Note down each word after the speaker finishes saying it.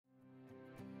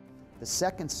The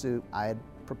second suit, I had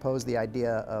proposed the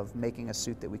idea of making a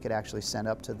suit that we could actually send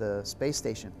up to the space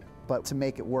station. But to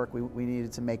make it work, we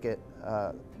needed to make it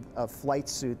a flight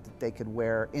suit that they could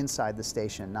wear inside the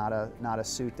station, not a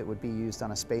suit that would be used on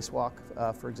a spacewalk,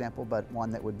 for example, but one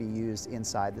that would be used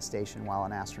inside the station while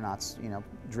an astronaut's,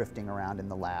 drifting around in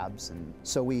the labs. And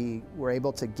so we were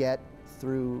able to get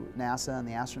through NASA and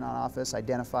the astronaut office,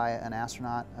 identify an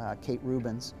astronaut, Kate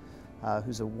Rubins,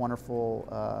 who's a wonderful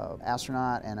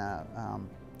astronaut and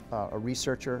a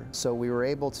researcher. So we were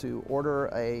able to order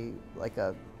a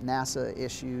NASA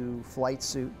issue flight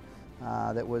suit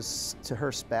that was to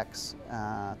her specs,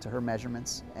 to her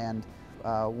measurements. And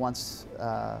once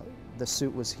the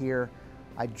suit was here,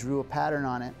 I drew a pattern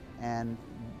on it, and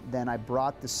then I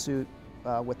brought the suit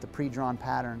with the pre-drawn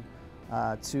pattern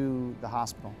to the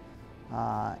hospital.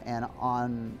 And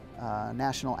on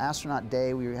National Astronaut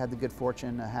Day, we had the good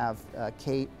fortune to have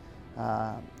Kate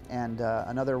and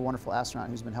another wonderful astronaut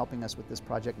who's been helping us with this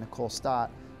project, Nicole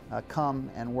Stott, come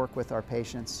and work with our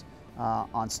patients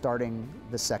on starting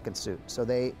the second suit. So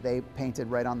they painted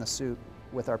right on the suit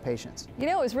with our patients.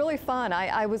 It was really fun.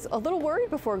 I was a little worried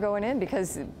before going in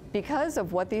because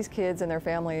of what these kids and their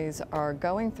families are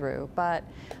going through. But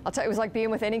I'll tell you, it was like being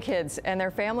with any kids and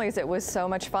their families. It was so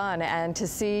much fun. And to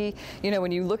see,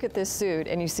 when you look at this suit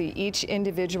and you see each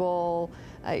individual,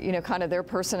 kind of their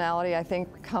personality, I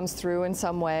think, comes through in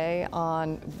some way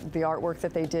on the artwork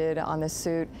that they did on this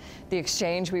suit. The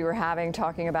exchange we were having,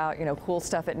 talking about, cool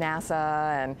stuff at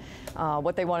NASA and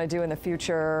what they want to do in the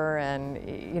future, and,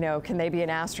 can they be an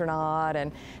astronaut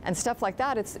and stuff like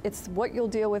that. It's what you'll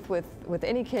deal with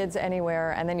any kids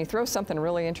anywhere, and then you throw something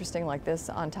really interesting like this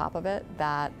on top of it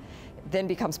that then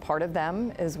becomes part of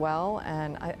them as well.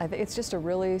 And I think it's just a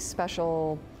really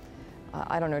special,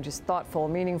 I don't know, just thoughtful,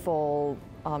 meaningful,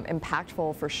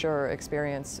 impactful for sure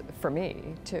experience for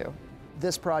me too.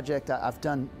 This project, I've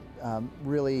done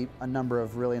really a number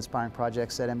of really inspiring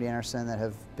projects at MD Anderson that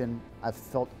I've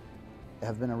felt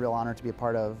have been a real honor to be a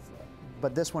part of.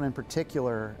 But this one in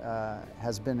particular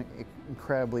has been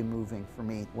incredibly moving for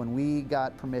me. When we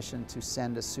got permission to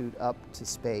send a suit up to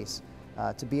space,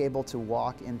 to be able to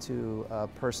walk into a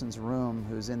person's room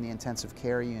who's in the intensive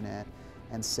care unit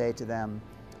and say to them,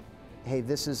 hey,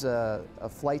 this is a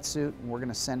flight suit and we're going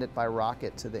to send it by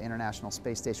rocket to the International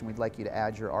Space Station. We'd like you to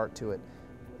add your art to it.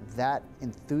 That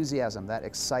enthusiasm, that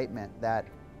excitement, that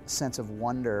sense of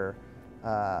wonder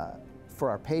for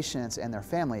our patients and their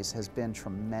families has been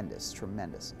tremendous,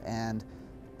 tremendous. And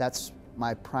that's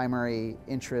my primary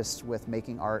interest with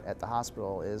making art at the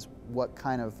hospital, is what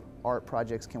kind of art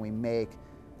projects can we make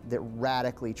that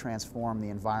radically transform the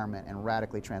environment and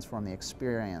radically transform the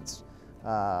experience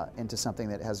into something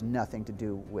that has nothing to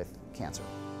do with cancer.